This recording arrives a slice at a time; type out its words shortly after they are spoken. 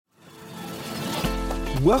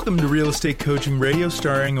Welcome to Real Estate Coaching Radio,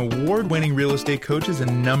 starring award-winning real estate coaches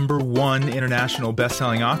and #1 international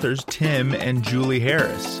best-selling authors, Tim and Julie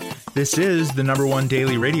Harris. This is the #1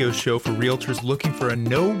 daily radio show for realtors looking for a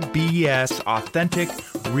no BS, authentic,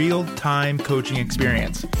 real-time coaching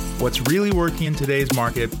experience. What's really working in today's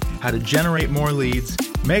market, how to generate more leads,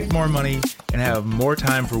 make more money, and have more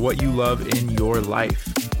time for what you love in your life.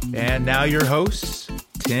 And now your hosts,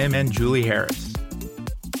 Tim and Julie Harris.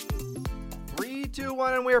 3, 2,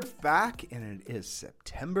 1, and we're back, and it is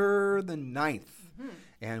September the 9th.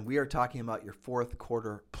 And we are talking about your fourth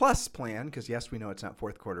quarter plus plan, because yes, we know it's not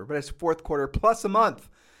fourth quarter, but it's fourth quarter plus a month.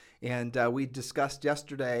 And we discussed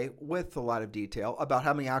yesterday with a lot of detail about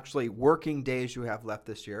how many actually working days you have left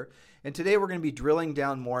this year. And today we're going to be drilling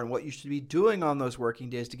down more on what you should be doing on those working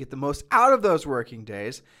days to get the most out of those working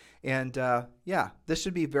days. And this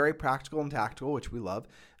should be very practical and tactical, which we love,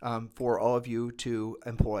 for all of you to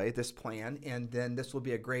employ this plan. And then this will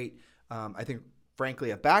be a great,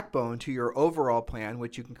 frankly, a backbone to your overall plan,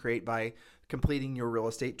 which you can create by completing your real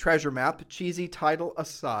estate treasure map. Cheesy title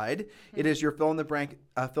aside, it is your fill in the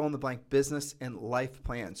blank business and life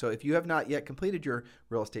plan. So if you have not yet completed your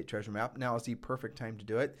real estate treasure map, now is the perfect time to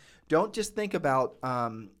do it. Don't just think about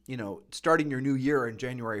starting your new year in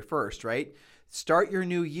January 1st, right? Start your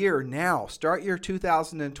new year now. Start your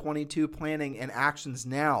 2022 planning and actions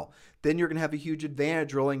now. Then you're going to have a huge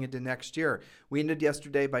advantage rolling into next year. We ended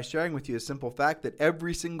yesterday by sharing with you a simple fact that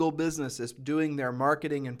every single business is doing their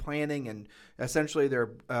marketing and planning and essentially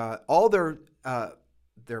all their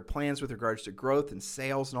plans with regards to growth and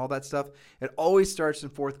sales and all that stuff. It always starts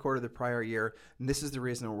in fourth quarter of the prior year. And this is the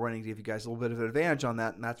reason we're wanting to give you guys a little bit of an advantage on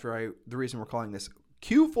that. And that's the reason we're calling this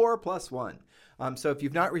Q4 plus 1. So if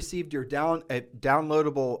you've not received your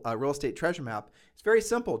downloadable real estate treasure map, it's very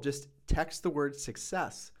simple. Just text the word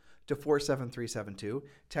success to 47372.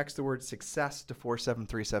 Text the word success to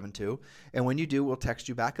 47372. And when you do, we'll text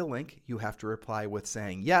you back a link. You have to reply with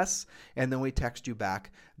saying yes. And then we text you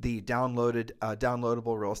back the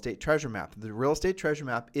downloadable real estate treasure map. The real estate treasure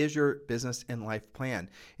map is your business and life plan.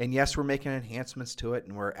 And yes, we're making enhancements to it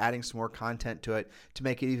and we're adding some more content to it to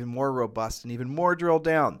make it even more robust and even more drilled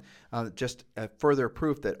down. Just further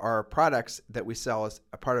proof that our products that we sell as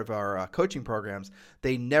a part of our coaching programs,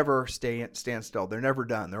 they never stand still. They're never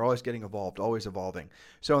done. They're always getting evolved, always evolving.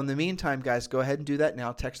 So in the meantime, guys, go ahead and do that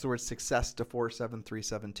now. Text the word success to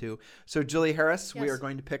 47372. So Julie Harris, yes. We are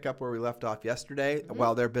going to pick up where we left off yesterday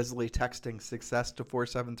while they're busily texting success to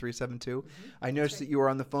 47372. I noticed that you were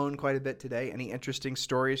on the phone quite a bit today. Any interesting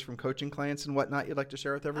stories from coaching clients and whatnot you'd like to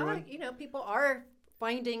share with everyone? People are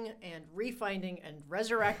finding and refinding and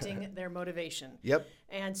resurrecting their motivation. Yep.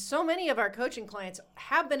 And so many of our coaching clients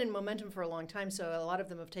have been in momentum for a long time. So a lot of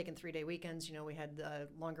them have taken 3-day weekends. We had a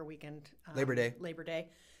longer weekend. Labor Day.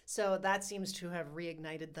 So that seems to have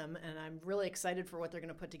reignited them. And I'm really excited for what they're going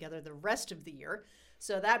to put together the rest of the year.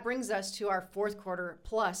 So that brings us to our fourth quarter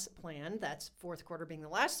plus plan. That's fourth quarter being the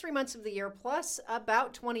last 3 months of the year, plus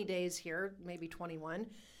about 20 days here, maybe 21.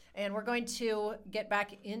 And we're going to get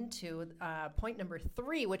back into point number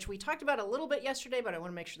 3, which we talked about a little bit yesterday, but I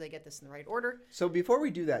want to make sure they get this in the right order. So before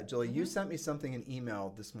we do that, Julie, you sent me something in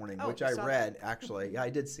email this morning, which I read, actually. Yeah, I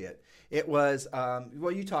did see it. It was,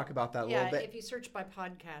 you talk about that a little bit. Yeah, if you search by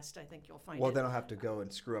podcast, I think you'll find it. Well, then I'll have to go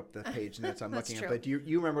and screw up the page notes I'm looking at. But you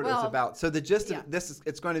remember what it was about. So the gist of this is,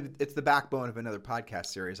 it's the backbone of another podcast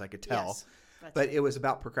series, I could tell. Yes, but it was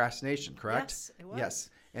about procrastination, correct? Yes, it was. Yes.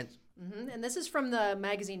 And this is from the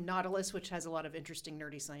magazine Nautilus, which has a lot of interesting,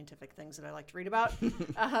 nerdy scientific things that I like to read about.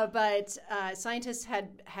 But scientists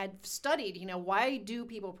had studied, why do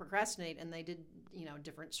people procrastinate? And they did,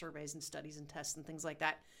 different surveys and studies and tests and things like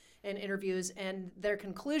that and interviews. And their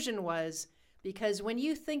conclusion was because when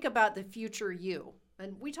you think about the future you,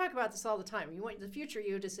 and we talk about this all the time, you want the future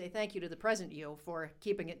you to say thank you to the present you for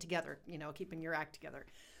keeping it together, keeping your act together.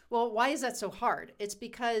 Well, why is that so hard? It's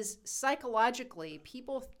because psychologically,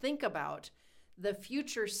 people think about the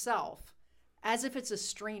future self as if it's a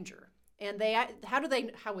stranger. And how would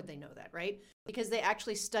they know that, right? Because they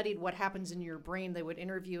actually studied what happens in your brain. They would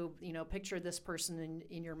interview, picture this person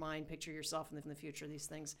in your mind, picture yourself in the future, these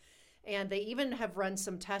things. And they even have run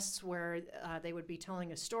some tests where they would be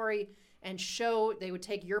telling a story and they would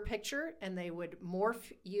take your picture and they would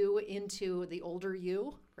morph you into the older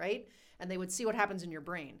you, right? And they would see what happens in your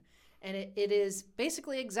brain. And it is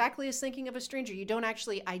basically exactly as thinking of a stranger. You don't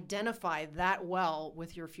actually identify that well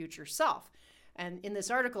with your future self. And in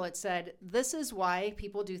this article, it said, this is why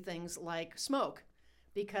people do things like smoke,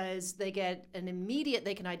 because they get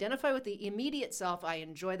they can identify with the immediate self. I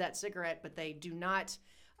enjoy that cigarette, but they do not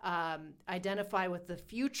identify with the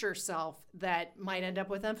future self that might end up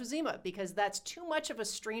with emphysema, because that's too much of a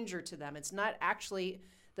stranger to them. It's not actually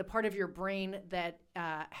the part of your brain that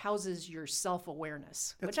houses your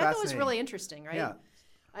self-awareness, which I thought was really interesting, right? Yeah.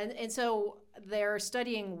 And so they're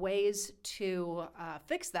studying ways to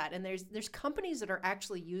fix that. And there's companies that are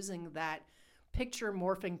actually using that picture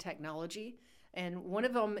morphing technology. And one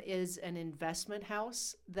of them is an investment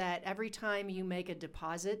house that every time you make a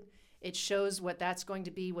deposit, it shows what that's going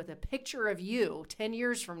to be with a picture of you 10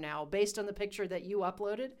 years from now, based on the picture that you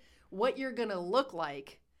uploaded, what you're going to look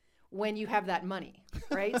like when you have that money,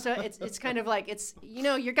 right? So it's kind of like,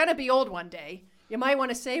 you're going to be old one day. You might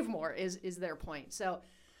want to save more is their point. So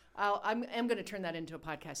I'm going to turn that into a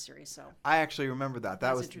podcast series. So I actually remember that.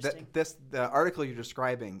 That was interesting. The article you're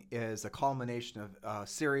describing is a culmination of a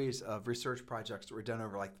series of research projects that were done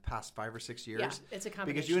over like the past 5 or 6 years. Yeah, it's a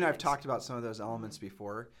combination. Because you and I have talked about some of those elements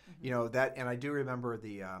before. That, and I do remember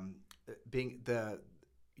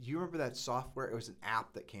you remember that software? It was an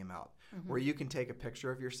app that came out where you can take a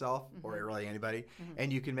picture of yourself or really anybody,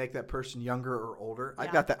 and you can make that person younger or older. Yeah.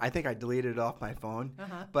 I've got that. I think I deleted it off my phone,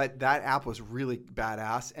 but that app was really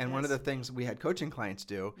badass. And one of the things we had coaching clients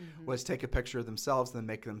do was take a picture of themselves and then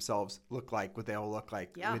make themselves look like what they'll look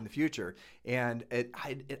like in the future. And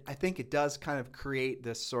I think it does kind of create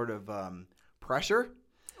this sort of pressure.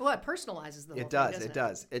 Well, it personalizes the whole It does. thing, It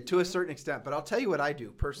does. To a certain extent. But I'll tell you what I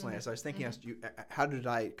do personally. As I was thinking, how did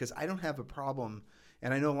I? Because I don't have a problem,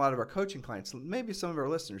 and I know a lot of our coaching clients, maybe some of our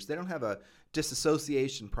listeners, they don't have a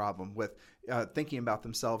disassociation problem with thinking about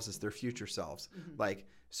themselves as their future selves. And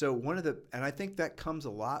I think that comes a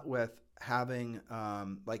lot with having,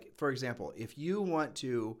 for example, if you want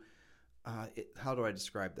to, how do I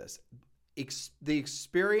describe this? The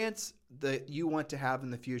experience that you want to have in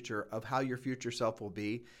the future of how your future self will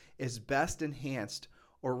be is best enhanced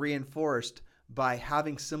or reinforced by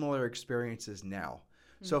having similar experiences now.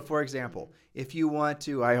 So, for example, if you want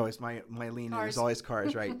to, my lean is always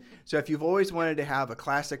cars, right? So if you've always wanted to have a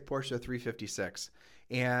classic Porsche 356,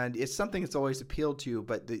 and it's something that's always appealed to you,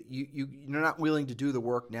 but you're not willing to do the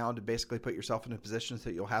work now to basically put yourself in a position so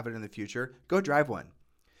that you'll have it in the future, go drive one.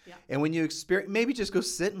 Yeah. And when you experience, maybe just go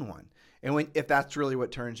sit in one. And if that's really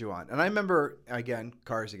what turns you on. And I remember,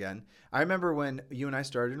 cars again. I remember when you and I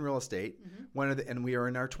started in real estate, and we were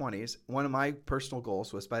in our 20s, one of my personal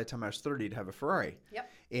goals was by the time I was 30 to have a Ferrari.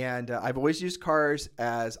 Yep. And I've always used cars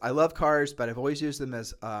I love cars, but I've always used them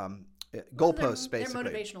as goalposts, basically.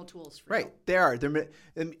 They're motivational tools for you. They are. They're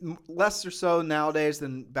less or so nowadays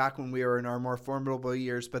than back when we were in our more formidable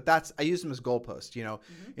years, but I use them as goalposts,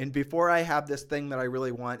 And before I have this thing that I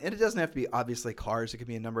really want, and it doesn't have to be obviously cars, it could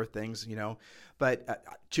be a number of things, but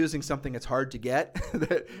choosing something that's hard to get,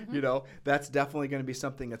 that's definitely going to be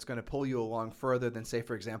something that's going to pull you along further than, say,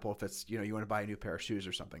 for example, if it's, you want to buy a new pair of shoes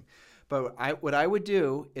or something. But what I would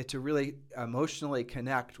do is to really emotionally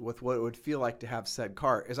connect with what it would feel like to have said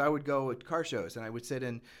car is I would go to car shows and I would sit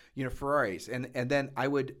in, Ferraris. And then I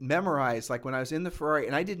would memorize, like when I was in the Ferrari,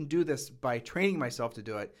 and I didn't do this by training myself to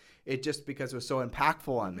do it. It just because it was so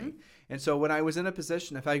impactful on me. And so when I was in a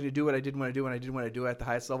position, if I could do what I didn't want to do and I didn't want to do it at the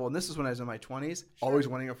highest level, and this is when I was in my 20s, always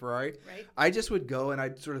wanting a Ferrari, I just would go and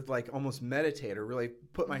I'd sort of like almost meditate or really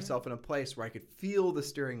put myself in a place where I could feel the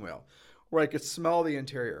steering wheel, where I could smell the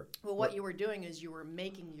interior. Well, what you were doing is you were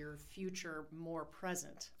making your future more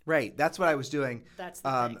present. Right. That's what I was doing. That's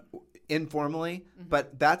the thing. Informally,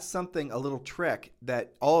 but that's a little trick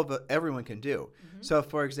that everyone can do. So,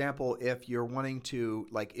 for example, if you're wanting to,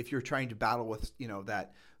 if you're trying to battle with,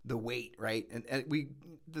 the weight, right? And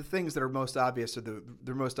the things that are most obvious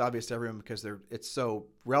they're most obvious to everyone because it's so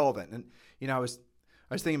relevant. And, I was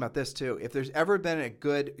thinking about this too. If there's ever been a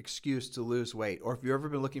good excuse to lose weight, or if you've ever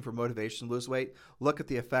been looking for motivation to lose weight, look at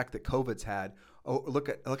the effect that COVID's had.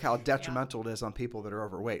 Look how detrimental it is on people that are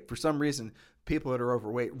overweight. For some reason, people that are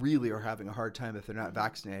overweight really are having a hard time if they're not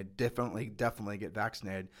vaccinated. Definitely get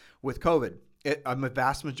vaccinated with COVID. A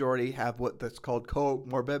vast majority have that's called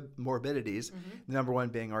comorbidities, the number one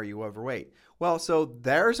being, are you overweight? Well, so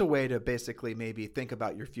there's a way to basically maybe think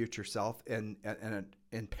about your future self in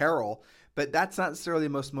peril, but that's not necessarily the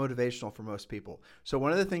most motivational for most people. So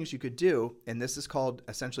one of the things you could do, and this is called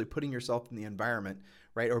essentially putting yourself in the environment,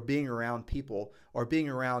 right, or being around people, or being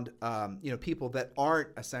around people that aren't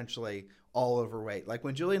essentially all overweight. Like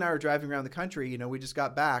when Julie and I were driving around the country, we just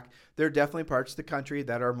got back. There are definitely parts of the country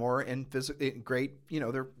that are more in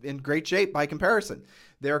great shape by comparison.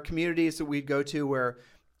 There are communities that we'd go to where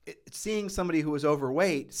seeing somebody who was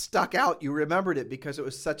overweight stuck out. You remembered it because it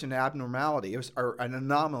was such an abnormality. It was or an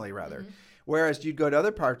anomaly rather. Whereas you'd go to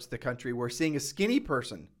other parts of the country where seeing a skinny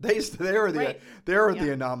person, they're the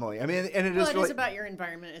anomaly. I mean, and it is about your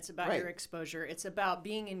environment. It's about your exposure. It's about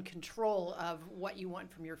being in control of what you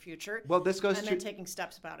want from your future. Well, this goes and then taking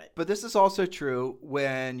steps about it. But this is also true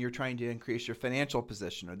when you're trying to increase your financial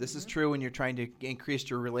position, or this is true when you're trying to increase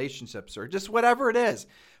your relationships, or just whatever it is.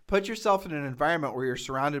 Put yourself in an environment where you're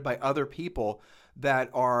surrounded by other people that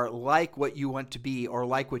are like what you want to be, or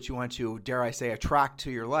like what you want to, dare I say, attract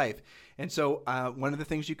to your life. And so one of the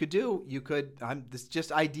things you could do, this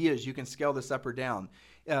just ideas, you can scale this up or down.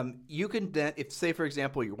 You can then, if say, for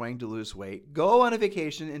example, you're wanting to lose weight, go on a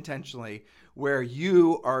vacation intentionally where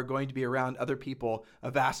you are going to be around other people,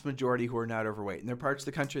 a vast majority who are not overweight. And there are parts of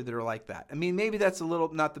the country that are like that. I mean, maybe that's a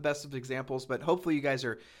little, not the best of examples, but hopefully you guys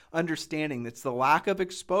are understanding that's the lack of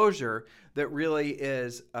exposure that really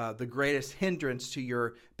is the greatest hindrance to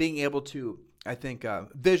your being able to, I think,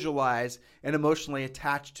 visualize and emotionally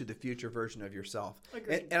attach to the future version of yourself.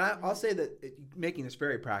 Agreed. And I'll say that making this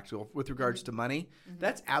very practical with regards to money,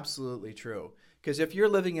 that's absolutely true. Because if you're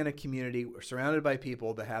living in a community surrounded by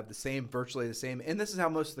people that have virtually the same, and this is how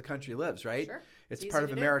most of the country lives, right? Sure. It's part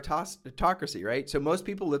of a meritocracy, right? So most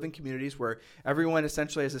people live in communities where everyone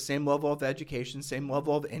essentially has the same level of education, same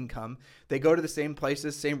level of income. They go to the same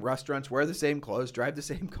places, same restaurants, wear the same clothes, drive the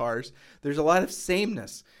same cars. There's a lot of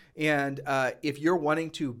sameness. And if you're wanting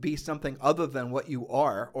to be something other than what you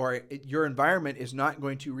are, or your environment is not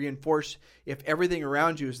going to reinforce if everything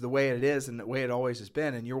around you is the way it is and the way it always has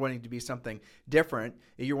been, and you're wanting to be something different,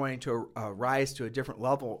 you're wanting to rise to a different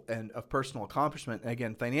level of personal accomplishment,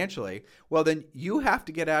 again, financially, well, then you have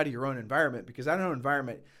to get out of your own environment, because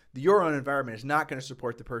your own environment is not going to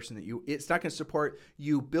support the person it's not going to support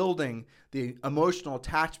you building the emotional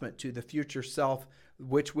attachment to the future self,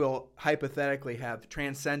 which will hypothetically have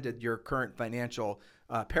transcended your current financial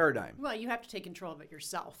paradigm. Well, you have to take control of it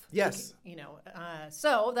yourself. Yes.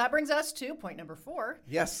 So that brings us to point number 4.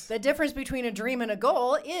 Yes. The difference between a dream and a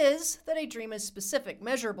goal is that a dream is specific,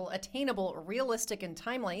 measurable, attainable, realistic, and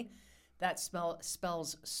timely. That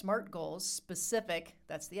spells SMART goals, specific,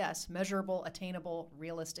 that's the S, measurable, attainable,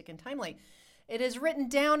 realistic, and timely. It is written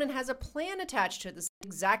down and has a plan attached to it. This is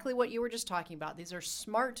exactly what you were just talking about. These are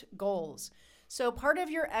SMART goals. So part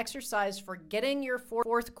of your exercise for getting your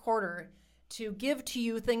fourth quarter to give to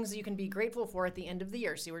you things that you can be grateful for at the end of the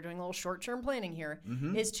year, see, we're doing a little short-term planning here,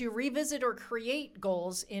 is to revisit or create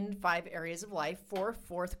goals in 5 areas of life for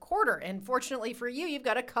fourth quarter. And fortunately for you, you've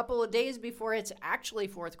got a couple of days before it's actually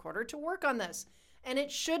fourth quarter to work on this. And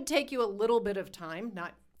it should take you a little bit of time,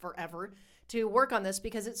 not forever, to work on this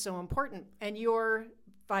because it's so important. And your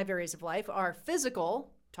 5 areas of life are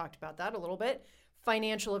physical, talked about that a little bit,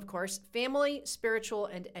 financial, of course, family, spiritual,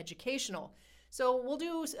 and educational. So we'll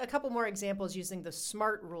do a couple more examples using the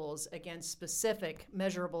SMART rules against specific,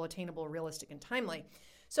 measurable, attainable, realistic, and timely.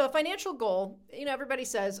 So a financial goal, everybody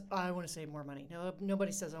says, I want to save more money. No,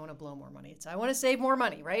 nobody says I want to blow more money. It's I want to save more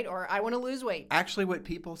money, right? Or I want to lose weight. Actually, what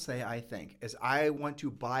people say, I think, is I want to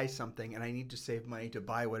buy something and I need to save money to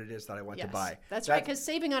buy what it is that I want to buy. That's right, because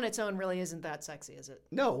saving on its own really isn't that sexy, is it?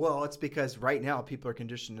 No, well, it's because right now people are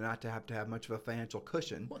conditioned not to have much of a financial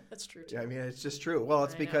cushion. Well, that's true, too. I mean, it's just true. Well,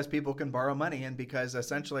 it's because people can borrow money, and because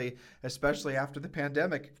essentially, especially after the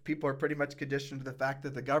pandemic, people are pretty much conditioned to the fact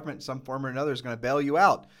that the government in some form or another is going to bail you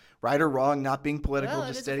out. Right or wrong, not being political,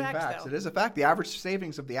 just stating facts. It is a fact. The average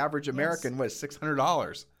savings of the average American was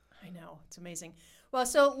 $600. I know. It's amazing. Well,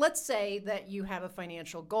 so let's say that you have a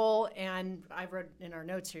financial goal, and I've read in our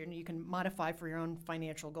notes here, and you can modify for your own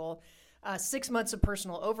financial goal, 6 months of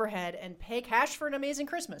personal overhead and pay cash for an amazing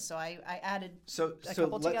Christmas. So I added a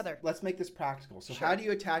couple together. Let's make this practical. So how do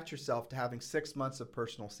you attach yourself to having 6 months of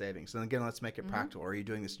personal savings? And again, let's make it practical. Or are you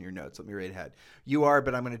doing this in your notes? Let me read ahead. You are,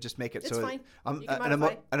 but I'm going to just make it it's fine.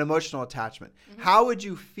 An emotional attachment. How would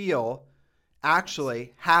you feel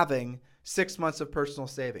actually having 6 months of personal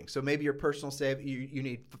savings? So maybe your personal you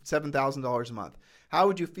need $7,000 a month. How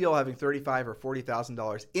would you feel having $35,000 or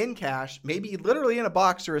 $40,000 in cash, maybe literally in a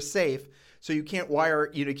box or a safe, so you can't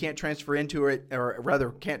can't transfer into it, or rather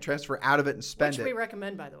can't transfer out of it and spend it? Which we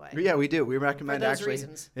recommend, by the way. Yeah, we do. We recommend for those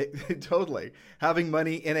reasons. Totally. Having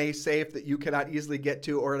money in a safe that you cannot easily get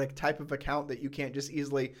to, or in a type of account that you can't just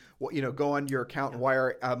easily, go on your account and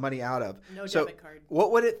wire money out of. No debit card.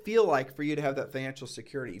 What would it feel like for you to have that financial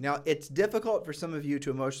security? Now, it's difficult for some of you to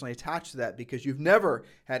emotionally attach to that because you've never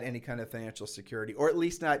had any kind of financial security, or at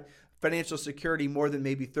least not financial security more than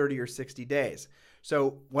maybe 30 or 60 days.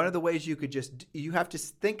 So one of the ways you have to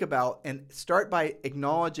think about and start by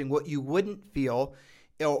acknowledging what you wouldn't feel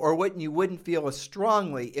or what you wouldn't feel as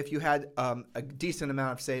strongly if you had a decent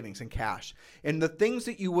amount of savings and cash. And the things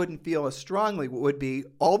that you wouldn't feel as strongly would be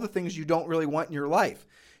all the things you don't really want in your life.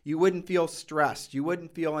 You wouldn't feel stressed. You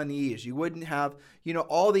wouldn't feel unease. You wouldn't have,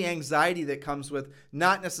 all the anxiety that comes with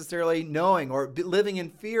not necessarily knowing or living in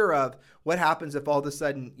fear of what happens if all of a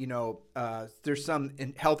sudden, there's some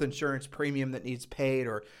health insurance premium that needs paid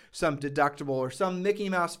or some deductible or some Mickey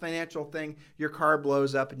Mouse financial thing, your car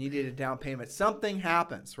blows up and you need a down payment. Something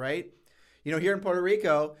happens, right? Here in Puerto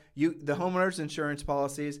Rico, the homeowners insurance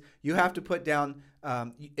policies, you have to put down,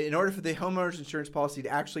 in order for the homeowners insurance policy to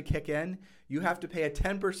actually kick in, you have to pay a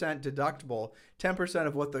 10% deductible, 10%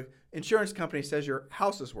 of what the insurance company says your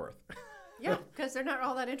house is worth. Yeah, because they're not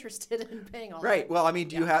all that interested in paying all that. Right. Well, do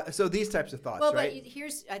you have, so these types of thoughts, well, right?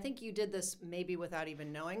 But I think you did this maybe without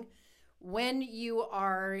even knowing. When you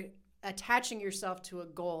are attaching yourself to a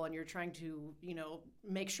goal and you're trying to,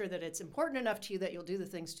 make sure that it's important enough to you that you'll do the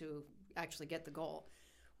things to actually get the goal.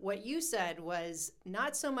 What you said was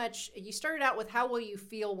not so much, you started out with how will you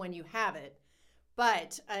feel when you have it,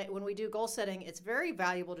 but when we do goal setting, it's very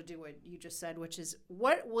valuable to do what you just said, which is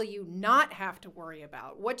what will you not have to worry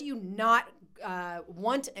about? What do you not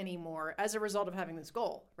want anymore as a result of having this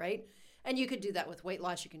goal, right? And you could do that with weight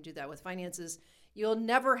loss. You can do that with finances. You'll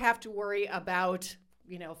never have to worry about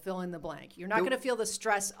fill in the blank. You're not going to feel the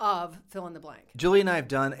stress of fill in the blank. Julie and I have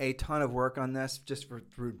done a ton of work on this just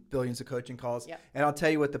through billions of coaching calls. Yep. And I'll tell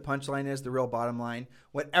you what the punchline is, the real bottom line.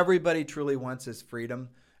 What everybody truly wants is freedom.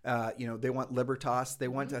 They want libertas. They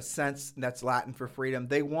want a sense that's Latin for freedom.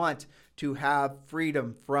 They want to have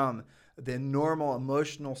freedom from the normal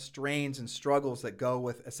emotional strains and struggles that go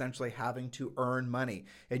with essentially having to earn money.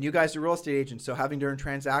 And you guys are real estate agents, so having to earn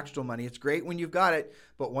transactional money, it's great when you've got it,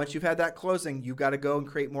 but once you've had that closing, you've got to go and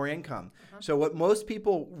create more income. So what most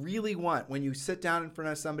people really want when you sit down in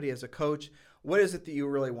front of somebody as a coach, what is it that you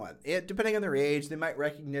really want? Depending on their age, they might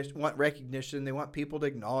want recognition. They want people to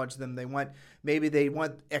acknowledge them. They want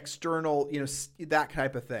external, that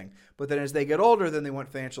type of thing. But then as they get older, then they want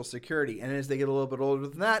financial security. And as they get a little bit older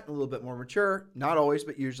than that, a little bit more mature, not always,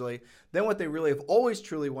 but usually, then what they really have always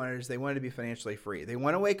truly wanted is they want to be financially free. They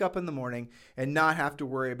want to wake up in the morning and not have to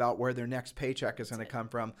worry about where their next paycheck is going to come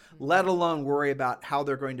from, let alone worry about how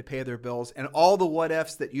they're going to pay their bills. And all the what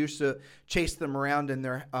ifs that used to chase them around in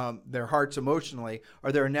their hearts emotionally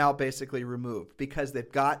they're now basically removed because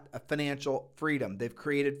they've got a financial freedom. They've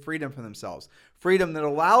created freedom for themselves. Freedom that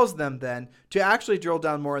allows them then to actually drill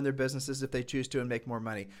down more in their businesses if they choose to and make more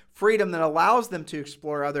money. Freedom that allows them to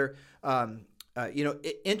explore other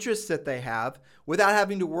interests that they have without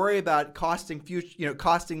having to worry about costing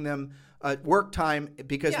them work time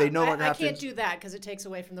because they no longer have to. I can't do that because it takes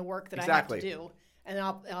away from the work that I have to do, and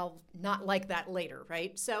I'll not like that later,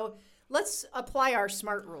 right? So let's apply our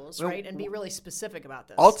SMART rules, right, and be really specific about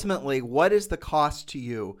this. Ultimately, what is the cost to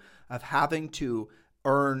you of having to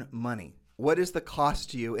earn money? What is the cost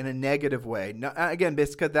to you in a negative way? Now, again,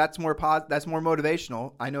 because that's more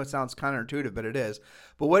motivational. I know it sounds counterintuitive, but it is.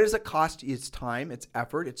 But what does it cost you? It's time, it's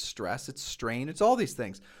effort, it's stress, it's strain, it's all these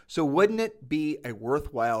things. So wouldn't it be a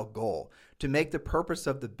worthwhile goal to make the purpose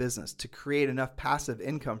of the business to create enough passive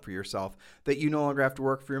income for yourself that you no longer have to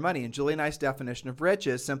work for your money? And Julie and I's definition of rich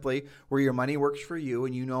is simply where your money works for you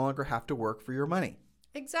and you no longer have to work for your money.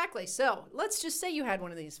 Exactly. So let's just say you had one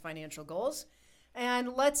of these financial goals.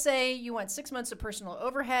 And let's say you want 6 months of personal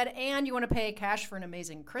overhead and you want to pay cash for an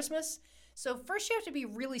amazing Christmas. So first you have to be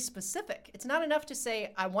really specific. It's not enough to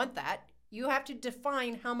say, I want that. You have to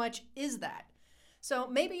define how much is that. So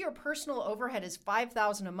maybe your personal overhead is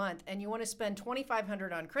 $5,000 a month and you want to spend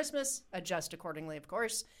 $2,500 on Christmas, adjust accordingly, of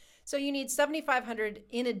course. So you need $7,500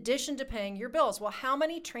 in addition to paying your bills. Well, how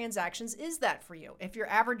many transactions is that for you? If your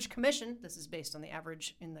average commission, this is based on the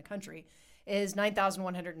average in the country, is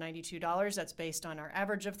 $9,192. That's based on our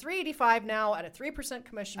average of $385 now at a 3%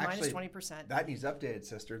 commission. Actually, minus 20%. That needs updated,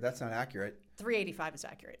 sister. That's not accurate. $385 is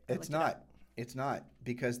accurate. It's not. It's not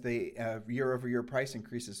because the year-over-year price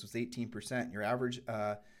increases was 18%. Your average,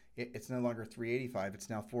 it's no longer $385. It's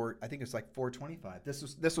now I think it's like $425.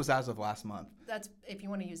 This was as of last month. That's if you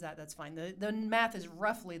want to use that, that's fine. The math is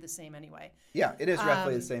roughly the same anyway. Yeah, it is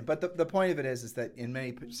roughly the same. But the point of it is that in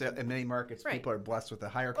many markets, right, people are blessed with a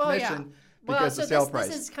higher commission. Yeah. Because the sale price.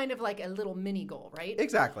 This is kind of like a little mini goal, right?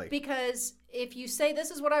 Exactly. Because if you say, this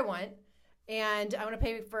is what I want, and I want to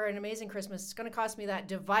pay for an amazing Christmas, it's going to cost me that.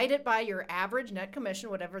 Divide it by your average net commission,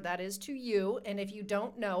 whatever that is to you. And if you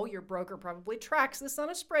don't know, your broker probably tracks this on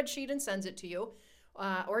a spreadsheet and sends it to you,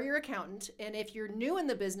 or your accountant. And if you're new in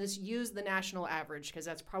the business, use the national average because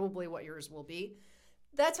that's probably what yours will be.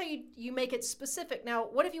 That's how you make it specific. Now,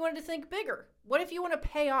 what if you wanted to think bigger? What if you want to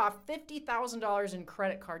pay off $50,000 in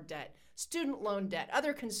credit card debt, student loan debt,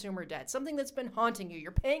 other consumer debt, something that's been haunting you?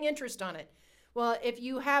 You're paying interest on it. Well, if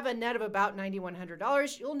you have a net of about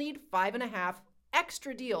 $9,100, you'll need 5.5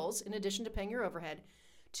 extra deals in addition to paying your overhead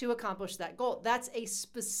to accomplish that goal. That's a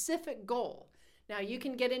specific goal. Now, you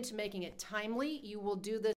can get into making it timely. You will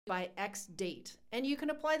do this by X date. And you can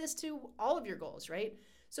apply this to all of your goals, right?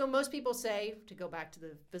 So most people say, to go back to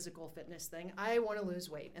the physical fitness thing, I want to lose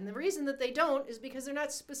weight. And the reason that they don't is because they're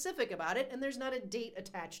not specific about it and there's not a date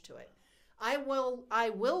attached to it. I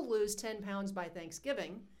will lose 10 pounds by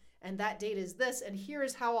Thanksgiving, and that date is this, and here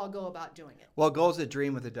is how I'll go about doing it. Well, a goal is a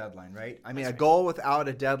dream with a deadline, right? I mean, That's a goal without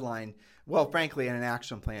a deadline, well, frankly, and an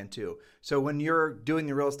action plan too. So when you're doing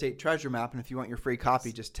the real estate treasure map, and if you want your free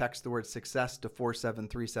copy, just text the word success to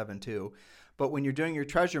 47372. But when you're doing your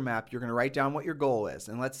treasure map, you're going to write down what your goal is.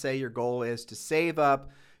 And let's say your goal is to save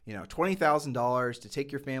up, $20,000 to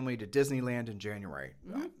take your family to Disneyland in January.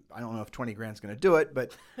 Mm-hmm. I don't know if 20 grand is going to do it,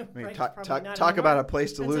 but I mean, Right, talk about a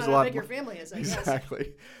place to lose a lot. How big your family is, I guess.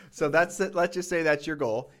 Exactly. So that's it. Let's just say that's your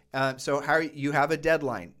goal. So how you have a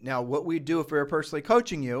deadline. Now, what we do if we were personally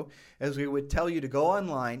coaching you is we would tell you to go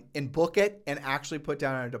online and book it and actually put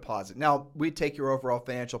down a deposit. Now, we'd take your overall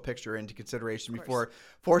financial picture into consideration before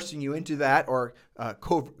forcing you into that or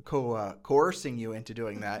coercing you into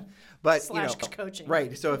doing that. But coaching.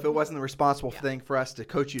 Right. So if it wasn't the responsible thing for us to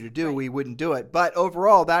coach you to do, we wouldn't do it. But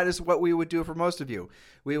overall, that is what we would do for most of you.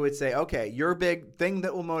 We would say, okay, your big thing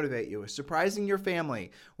that will motivate you is surprising your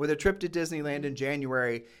family with a trip to Disneyland in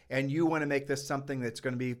January, and you want to make this something that's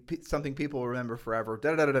going to be something people will remember forever.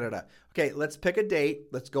 Okay, let's pick a date.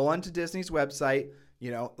 Let's go onto Disney's website.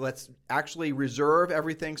 Let's actually reserve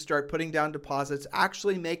everything, start putting down deposits,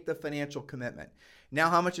 actually make the financial commitment. Now,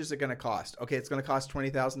 how much is it going to cost? Okay, it's going to cost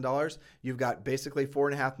 $20,000. You've got basically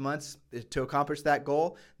 4.5 months to accomplish that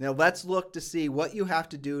goal. Now, let's look to see what you have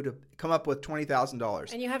to do to come up with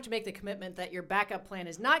 $20,000. And you have to make the commitment that your backup plan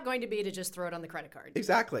is not going to be to just throw it on the credit card.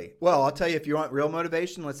 Exactly. Well, I'll tell you, if you want real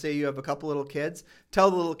motivation, let's say you have a couple little kids, tell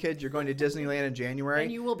the little kids you're going to Disneyland in January.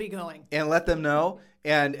 And you will be going. And let them know.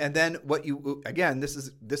 And then this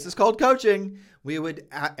is called coaching. We would,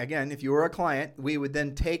 again, if you were a client, we would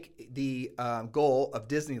then take the goal of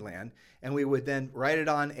Disneyland and we would then write it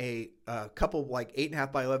on a couple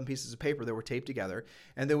 8.5 by 11 pieces of paper that were taped together.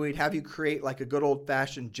 And then we'd have you create like a good old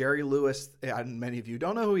fashioned Jerry Lewis. Many of you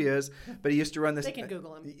don't know who he is, but he used to run this. They can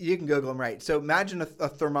Google him. You can Google him, right. So imagine a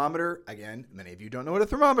thermometer. Again, many of you don't know what a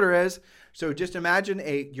thermometer is. So just imagine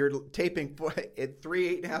you're taping 3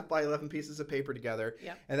 8.5 by 11 pieces of paper together.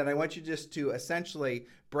 Yep. And then I want you just to essentially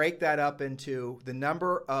break that up into the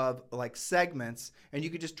number of segments, and you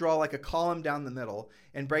could just draw like a column down the middle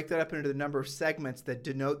and break that up into the number of segments that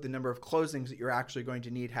denote the number of closings that you're actually going to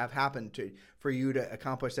need have happen for you to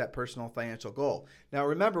accomplish that personal financial goal. Now,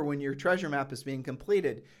 remember, when your treasure map is being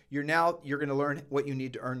completed, you're going to learn what you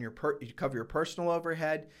need to earn cover your personal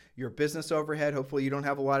overhead, your business overhead. Hopefully you don't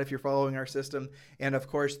have a lot if you're following our system. And of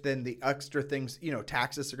course, then the extra things,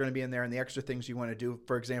 taxes are going to be in there and the extra things you want to do,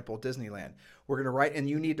 for example, Disneyland. We're going to write, and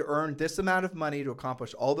you need to earn this amount of money to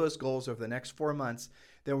accomplish all those goals over the next 4 months.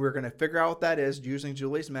 Then we're going to figure out what that is using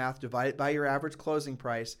Julie's math, divide it by your average closing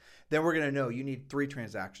price. Then we're going to know you need 3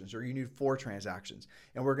 transactions or you need 4 transactions.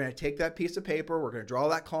 And we're going to take that piece of paper, we're going to draw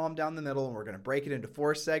that column down the middle, and we're going to break it into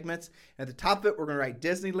 4 segments. And at the top of it, we're going to write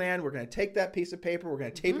Disneyland. We're going to take that piece of paper, we're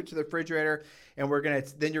going to tape it to the refrigerator, and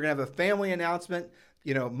then you're going to have a family announcement.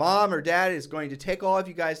 Mom or dad is going to take all of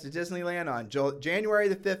you guys to Disneyland on January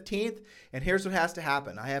the 15th, and here's what has to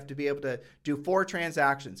happen. I have to be able to do 4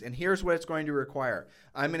 transactions, and here's what it's going to require.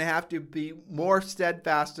 I'm going to have to be more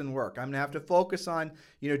steadfast in work. I'm going to have to focus on,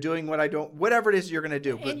 doing whatever it is you're going to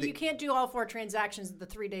do. And you can't do all 4 transactions the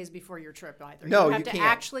 3 days before your trip either. No, you have to can't.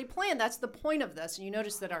 Actually plan. That's the point of this. And you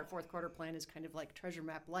notice that our 4th quarter plan is kind of like Treasure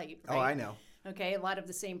Map Light, right? Oh, I know. Okay, a lot of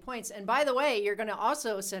the same points. And by the way, you're going to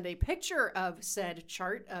also send a picture of said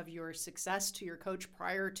chart of your success to your coach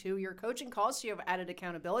prior to your coaching call, so you have added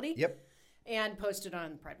accountability. Yep. And post it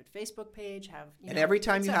on the private Facebook page. Every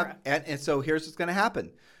time you have, and so here's what's going to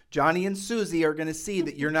happen. Johnny and Susie are going to see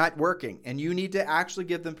that you're not working, and you need to actually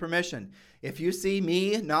give them permission. If you see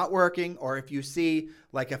me not working, or if you see,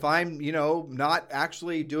 if I'm, not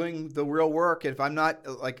actually doing the real work, if I'm not,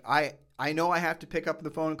 I know I have to pick up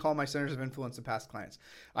the phone and call my centers of influence and past clients.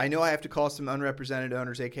 I know I have to call some unrepresented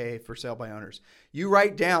owners, aka for sale by owners. You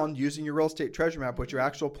write down using your real estate treasure map what your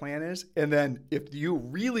actual plan is. And then if you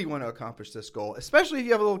really want to accomplish this goal, especially if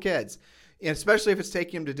you have little kids, and especially if it's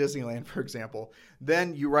taking them to Disneyland, for example,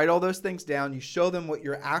 then you write all those things down. You show them what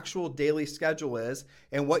your actual daily schedule is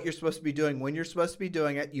and what you're supposed to be doing, when you're supposed to be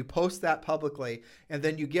doing it. You post that publicly, and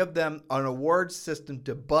then you give them an awards system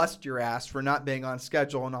to bust your ass for not being on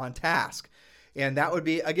schedule and on task. And that would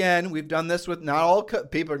be, again, we've done this with not all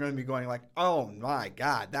people are going to be going like, oh my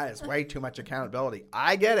God, that is way too much accountability.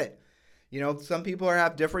 I get it. You know, some people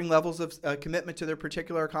have differing levels of commitment to their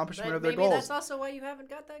particular accomplishment of their goals. Maybe that's also why you haven't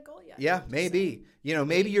got that goal yet. Yeah, maybe. You know,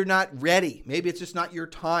 maybe you're not ready. Maybe it's just not your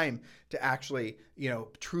time to actually, you know,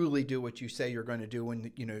 truly do what you say you're going to do.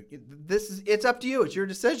 When, you know, it's up to you. It's your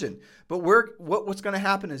decision. But what's going to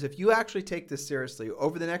happen is if you actually take this seriously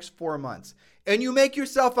over the next 4 months and you make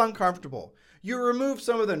yourself uncomfortable, you remove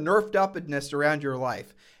some of the nerfed upness around your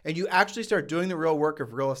life, and you actually start doing the real work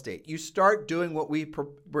of real estate. You start doing what we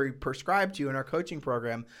prescribe to you in our coaching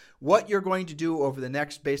program. What you're going to do over the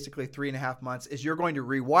next basically 3.5 months is you're going to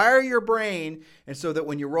rewire your brain, and so that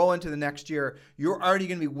when you roll into the next year, you're already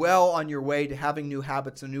going to be well on your way to having new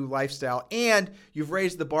habits, a new lifestyle, and you've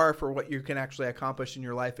raised the bar for what you can actually accomplish in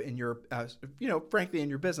your life, in your, frankly, in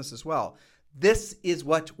your business as well. This is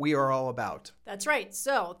what we are all about. That's right.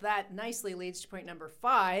 So that nicely leads to point number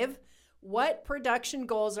 5. What production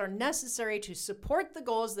goals are necessary to support the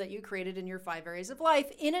goals that you created in your 5 areas of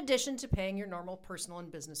life, in addition to paying your normal personal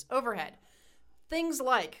and business overhead? Things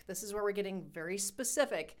like, this is where we're getting very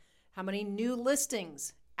specific, how many new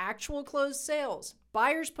listings, actual closed sales,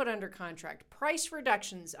 buyers put under contract, price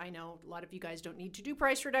reductions. I know a lot of you guys don't need to do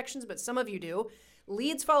price reductions, but some of you do.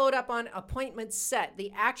 Leads followed up on, appointments set,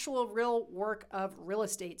 the actual real work of real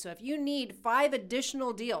estate. So if you need 5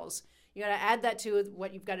 additional deals, you got to add that to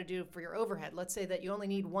what you've got to do for your overhead. Let's say that you only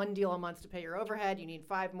need 1 deal a month to pay your overhead. You need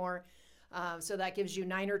 5 more. So that gives you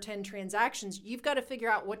 9 or 10 transactions. You've got to figure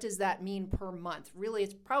out, what does that mean per month? Really,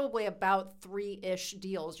 it's probably about 3-ish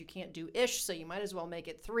deals. You can't do ish, so you might as well make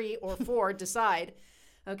it 3 or 4, decide.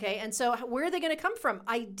 Okay, and so where are they going to come from?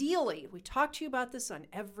 Ideally, we talk to you about this on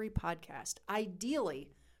every podcast,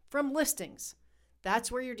 ideally from listings.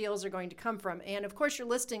 That's where your deals are going to come from. And of course, your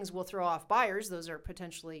listings will throw off buyers. Those are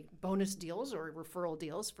potentially bonus deals or referral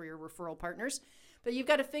deals for your referral partners. But you've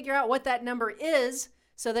got to figure out what that number is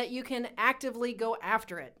so that you can actively go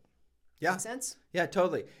after it. Yeah. Make sense? Yeah,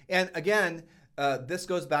 totally. And again, this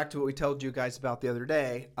goes back to what we told you guys about the other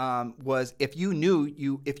day. Was if you knew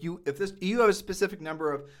you have a specific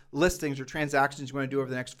number of listings or transactions you want to do over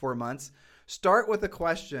the next 4 months, start with a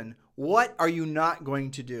question: what are you not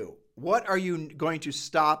going to do? What are you going to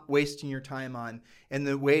stop wasting your time on? And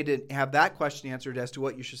the way to have that question answered as to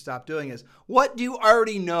what you should stop doing is, what do you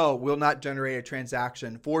already know will not generate a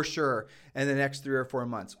transaction for sure in the next 3 or 4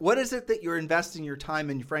 months? What is it that you're investing your time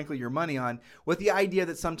and, frankly, your money on, with the idea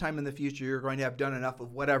that sometime in the future you're going to have done enough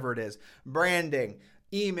of whatever it is? Branding,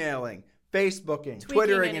 emailing, Facebooking,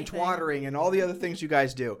 Twittering, and twattering, and all the other things you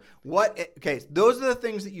guys do. Those are the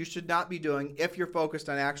things that you should not be doing if you're focused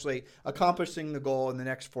on actually accomplishing the goal in the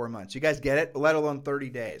next 4 months. You guys get it? Let alone 30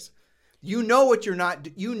 days. You know what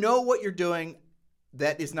you're doing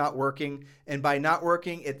that is not working, and by not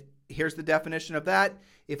working, here's the definition of that.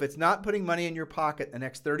 If it's not putting money in your pocket the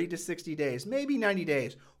next 30 to 60 days, maybe 90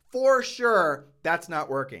 days, for sure, that's not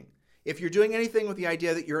working. If you're doing anything with the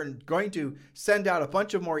idea that you're going to send out a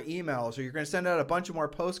bunch of more emails or you're going to send out a bunch of more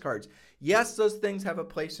postcards, yes, those things have a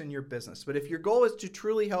place in your business. But if your goal is to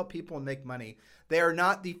truly help people and make money, they are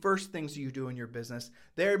not the first things you do in your business.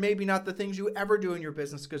 They're maybe not the things you ever do in your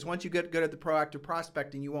business, because once you get good at the proactive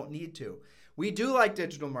prospecting, you won't need to. We do like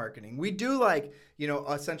digital marketing. We do like,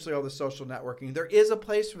 essentially all the social networking. There is a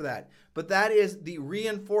place for that. But that is the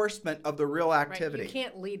reinforcement of the real activity. Right. You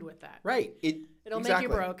can't lead with that. Right. It'll make you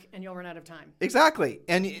broke and you'll run out of time. Exactly.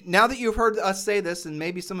 And now that you've heard us say this, and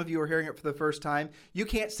maybe some of you are hearing it for the first time, you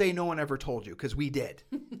can't say no one ever told you, because we did.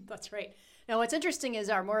 That's right. Now, what's interesting is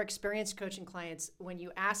our more experienced coaching clients, when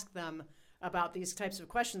you ask them about these types of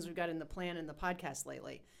questions we've got in the plan and the podcast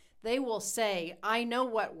lately, they will say, I know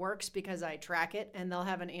what works because I track it. And they'll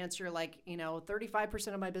have an answer like,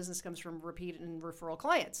 35% of my business comes from repeat and referral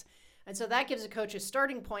clients. And so that gives a coach a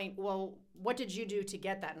starting point. Well, what did you do to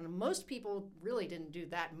get that? And most people really didn't do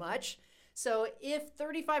that much. So if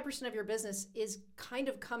 35% of your business is kind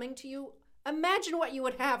of coming to you, imagine what you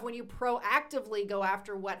would have when you proactively go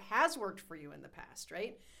after what has worked for you in the past,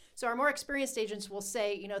 right? So our more experienced agents will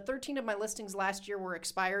say, 13 of my listings last year were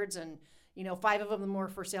expireds, and 5 of them were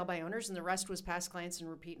for sale by owners, and the rest was past clients and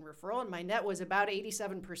repeat and referral. And my net was about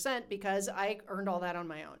 87% because I earned all that on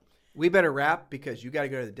my own. We better wrap, because you got to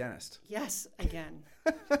go to the dentist. Yes, again.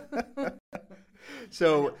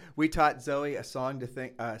 So we taught Zoe a song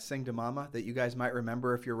to sing to Mama that you guys might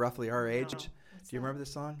remember if you're roughly our age. Do you remember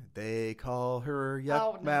this song? They call her Yuck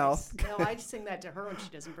Oh, nice. Mouth. No, I sing that to her when she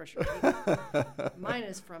doesn't brush her teeth. Mine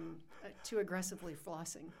is from too aggressively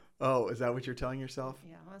flossing. Oh, is that what you're telling yourself?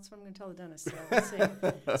 Yeah, well, that's what I'm going to tell the dentist. So let's see.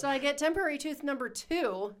 So I get temporary tooth number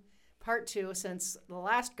 2, part 2, since the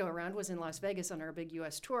last go around was in Las Vegas on our big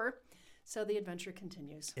U.S. tour. So the adventure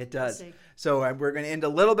continues. It does. Let's see. So we're going to end a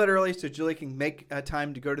little bit early so Julie can make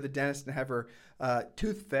time to go to the dentist and have her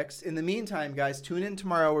tooth fixed. In the meantime, guys, tune in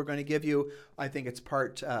tomorrow. We're going to give you, I think it's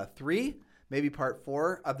part 3, maybe part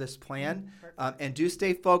 4 of this plan. And do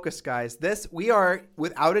stay focused, guys. We are,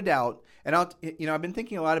 without a doubt, and I've been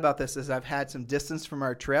thinking a lot about this as I've had some distance from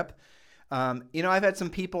our trip. I've had some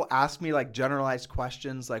people ask me like generalized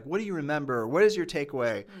questions like, what do you remember? What is your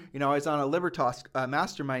takeaway? I was on a Libertas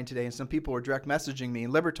mastermind today and some people were direct messaging me.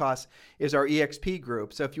 And Libertas is our EXP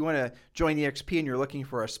group. So if you want to join EXP and you're looking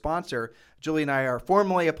for a sponsor, Julie and I are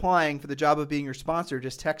formally applying for the job of being your sponsor.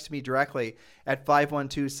 Just text me directly at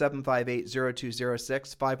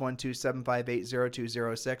 512-758-0206,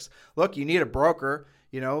 512-758-0206. Look, you need a broker,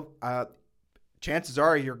 chances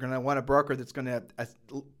are you're going to want a broker that's going to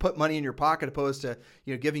put money in your pocket opposed to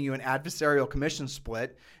giving you an adversarial commission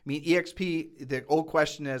split. I mean, EXP, the old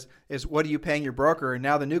question is what are you paying your broker? And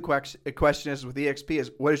now the new question is with EXP is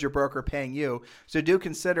what is your broker paying you? So do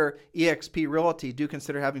consider EXP Realty. Do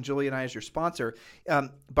consider having Julie and I as your sponsor.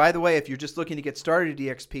 By the way, if you're just looking to get started at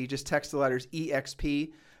EXP, just text the letters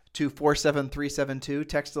EXP to 47372.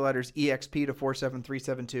 Text the letters EXP to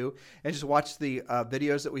 47372 and just watch the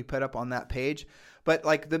videos that we put up on that page. But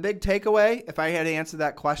like the big takeaway, if I had to answer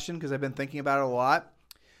that question, because I've been thinking about it a lot,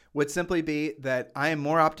 would simply be that I am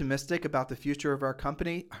more optimistic about the future of our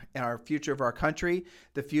company and our future of our country,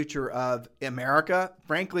 the future of America,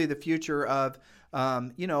 frankly, the future of,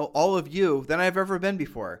 all of you than I've ever been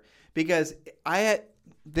before. Because I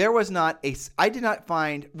did not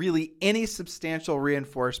find really any substantial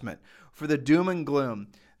reinforcement for the doom and gloom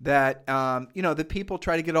that, the people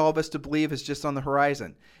try to get all of us to believe is just on the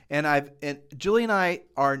horizon. And Julie and I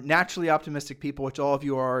are naturally optimistic people, which all of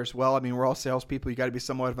you are as well. I mean, we're all salespeople. You got to be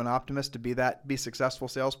somewhat of an optimist to be a successful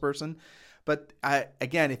salesperson. But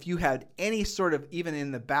again, if you had any sort of even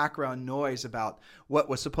in the background noise about what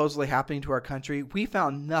was supposedly happening to our country, we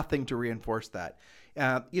found nothing to reinforce that.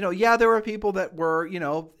 There were people that were,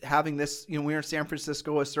 having this, we were in San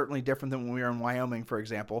Francisco is certainly different than when we were in Wyoming, for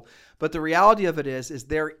example. But the reality of it is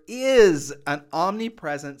there is an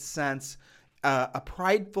omnipresent sense, a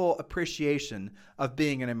prideful appreciation of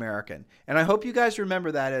being an American. And I hope you guys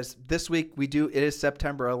remember that as this week it is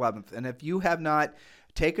September 11th. And if you have not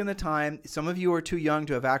taken the time, some of you are too young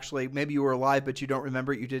to have actually, maybe you were alive, but you don't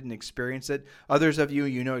remember it, you didn't experience it. Others of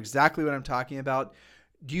you know exactly what I'm talking about.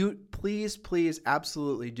 Do you please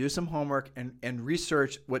absolutely do some homework and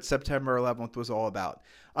research what September 11th was all about.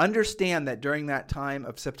 Understand that during that time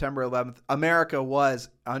of September 11th, America was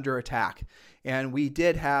under attack. And we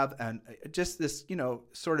did have just this,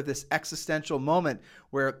 sort of this existential moment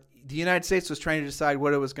where the United States was trying to decide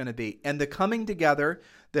what it was going to be. And the coming together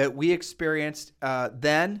that we experienced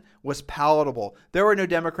then was palatable. There were no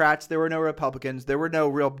Democrats. There were no Republicans. There were no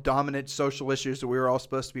real dominant social issues that we were all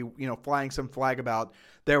supposed to be, flying some flag about.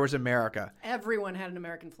 There was America. Everyone had an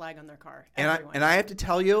American flag on their car. And I have to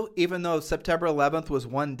tell you, even though September 11th was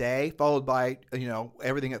one day followed by,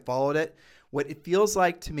 everything that followed it, what it feels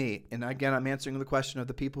like to me, and again, I'm answering the question of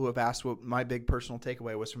the people who have asked what my big personal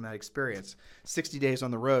takeaway was from that experience. 60 days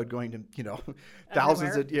on the road, going to,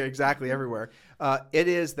 thousands of, everywhere. It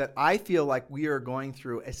is that I feel like we are going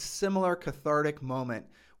through a similar cathartic moment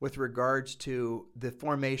with regards to the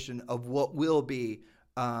formation of what will be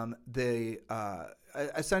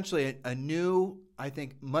essentially a new, I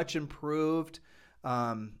think, much improved,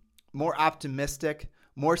 more optimistic,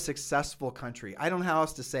 more successful country. I don't know how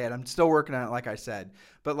else to say it. I'm still working on it, like I said.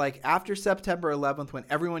 But like after September 11th, when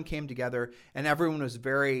everyone came together and everyone was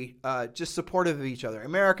very just supportive of each other,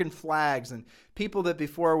 American flags and people that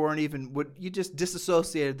before weren't even, you just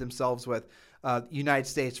disassociated themselves with United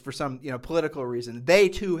States for some political reason. They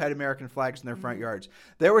too had American flags in their front yards.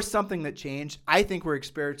 There was something that changed. I think we're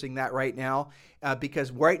experiencing that right now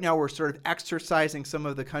because right now we're sort of exercising some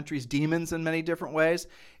of the country's demons in many different ways.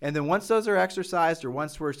 And then once those are exercised, or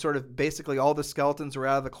once we're sort of basically all the skeletons are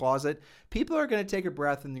out of the closet, people are going to take a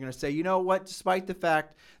breath and they're going to say, you know what, despite the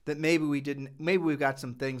fact that maybe we've got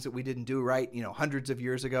some things that we didn't do right, hundreds of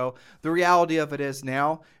years ago, the reality of it is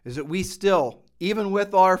now is that we still, even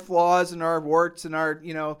with our flaws and our warts and our,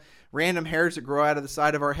 random hairs that grow out of the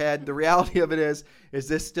side of our head. The reality of it is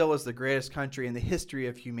this still is the greatest country in the history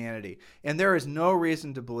of humanity. And there is no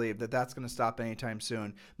reason to believe that that's going to stop anytime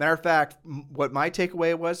soon. Matter of fact, what my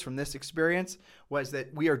takeaway was from this experience was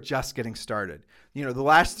that we are just getting started. You know, the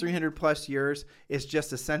last 300 plus years is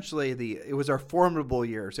just essentially it was our formidable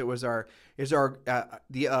years. It was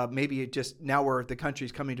maybe just now where the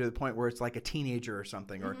country's coming to the point where it's like a teenager or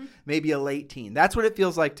something, or maybe a late teen. That's what it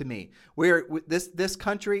feels like to me. This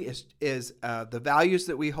country is the values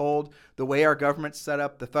that we hold, the way our government's set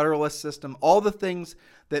up, the federalist system, all the things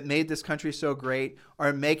that made this country so great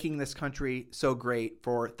are making this country so great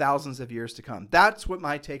for thousands of years to come. That's what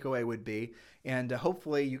my takeaway would be. And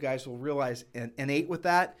hopefully you guys will realize innate with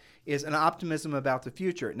that is an optimism about the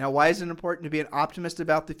future. Now, why is it important to be an optimist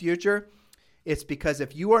about the future? It's because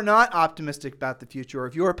if you are not optimistic about the future, or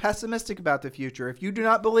if you are pessimistic about the future, if you do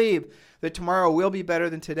not believe that tomorrow will be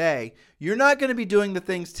better than today, you're not going to be doing the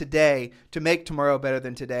things today to make tomorrow better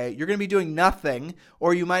than today. You're going to be doing nothing,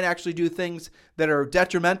 or you might actually do things that are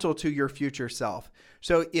detrimental to your future self.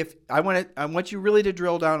 So I want you really to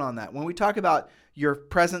drill down on that. When we talk about your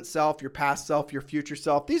present self, your past self, your future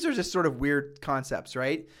self, these are just sort of weird concepts,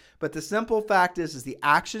 right? But the simple fact is the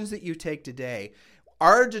actions that you take today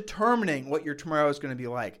are determining what your tomorrow is going to be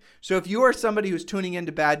like. So if you are somebody who's tuning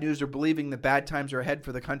into bad news or believing that bad times are ahead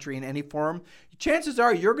for the country in any form, chances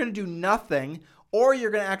are you're going to do nothing, or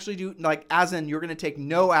you're going to actually do, like, as in you're going to take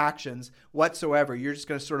no actions whatsoever. You're just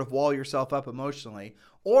going to sort of wall yourself up emotionally.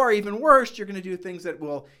 Or even worse, you're going to do things that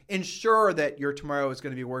will ensure that your tomorrow is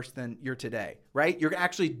going to be worse than your today, right? You're going to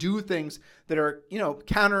actually do things that are,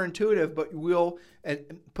 counterintuitive, but will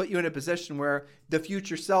put you in a position where the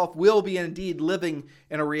future self will be indeed living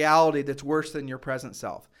in a reality that's worse than your present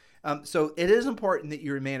self. So it is important that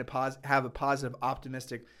you remain have a positive,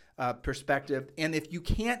 optimistic perspective. And if you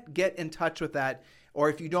can't get in touch with that,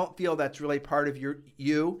 or if you don't feel that's really part of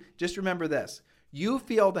you, just remember this. You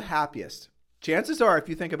feel the happiest. Chances are, if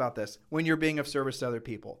you think about this, when you're being of service to other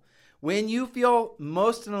people, when you feel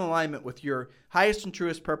most in alignment with your highest and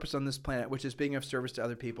truest purpose on this planet, which is being of service to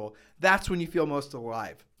other people, that's when you feel most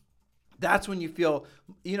alive. That's when you feel,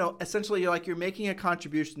 essentially you're making a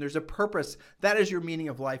contribution. There's a purpose. That is your meaning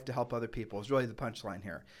of life, to help other people, is really the punchline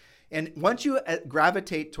here. And once you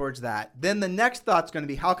gravitate towards that, then the next thought's going to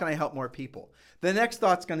be, how can I help more people? The next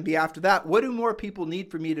thought's going to be after that, what do more people need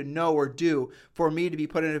for me to know or do for me to be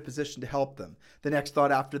put in a position to help them? The next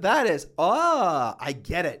thought after that is, I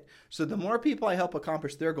get it. So the more people I help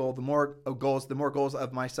accomplish their goal, the more goals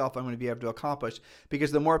of myself I'm going to be able to accomplish,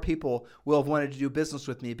 because the more people will have wanted to do business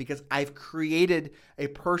with me, because I've created a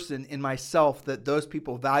person in myself that those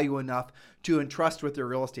people value enough to entrust with their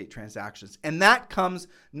real estate transactions. And that comes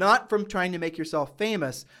not from trying to make yourself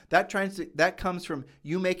famous. That comes from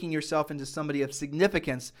you making yourself into somebody of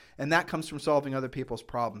significance, and that comes from solving other people's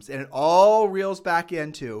problems. And it all reels back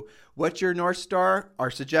into what's your North Star. Our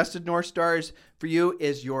suggested North Stars for you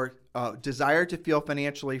is your desire to feel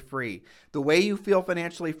financially free. The way you feel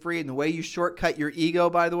financially free, and the way you shortcut your ego,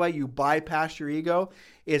 by the way, you bypass your ego,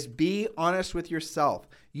 is be honest with yourself.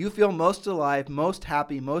 You feel most alive, most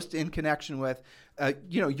happy, most in connection with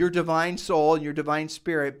your divine soul and your divine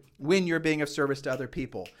spirit when you're being of service to other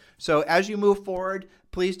people. So as you move forward,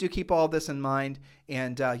 please do keep all this in mind.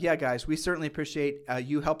 And guys, we certainly appreciate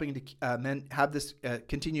you helping to have this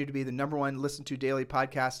continue to be the number one listened to daily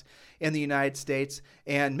podcast in the United States,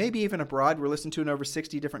 and maybe even abroad. We're listened to in over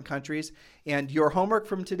 60 different countries. And your homework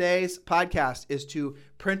from today's podcast is to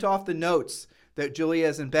print off the notes that Julia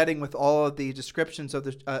is embedding with all of the descriptions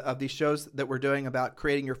of these shows that we're doing about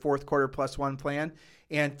creating your fourth quarter plus one plan,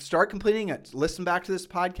 and start completing it. Listen back to this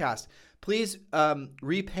podcast. Please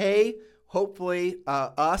repay, hopefully,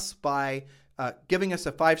 us by giving us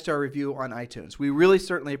a 5-star review on iTunes. We really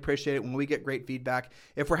certainly appreciate it when we get great feedback.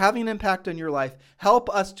 If we're having an impact on your life, help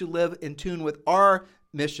us to live in tune with our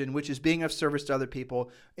mission, which is being of service to other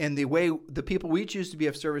people. And the way the people we choose to be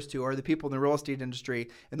of service to are the people in the real estate industry.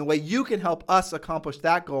 And the way you can help us accomplish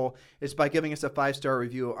that goal is by giving us a 5-star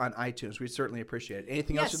review on iTunes. We certainly appreciate it.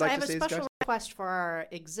 Anything else you'd like to say? Yes, I have a special request for our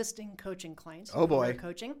existing coaching clients. Oh boy.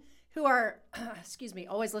 Coaching, who are,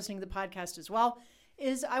 always listening to the podcast as well,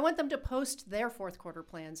 is I want them to post their fourth quarter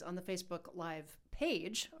plans on the Facebook Live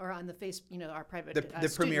page, or on the our private the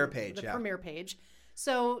Premier page. The Premier page.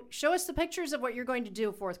 So show us the pictures of what you're going to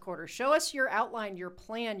do fourth quarter. Show us your outline, your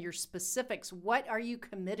plan, your specifics. What are you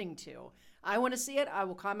committing to? I want to see it. I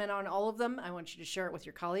will comment on all of them. I want you to share it with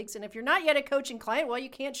your colleagues. And if you're not yet a coaching client, well, you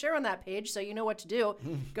can't share on that page, so you know what to do.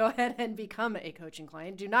 Go ahead and become a coaching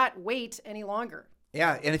client. Do not wait any longer.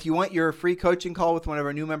 Yeah, and if you want your free coaching call with one of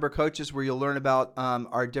our new member coaches where you'll learn about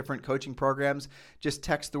our different coaching programs, just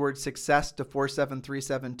text the word success to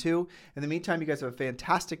 47372. In the meantime, you guys have a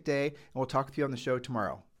fantastic day, and we'll talk with you on the show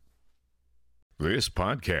tomorrow. This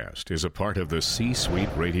podcast is a part of the C-Suite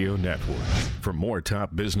Radio Network. For more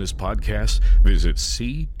top business podcasts, visit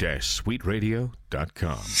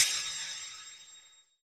c-suiteradio.com.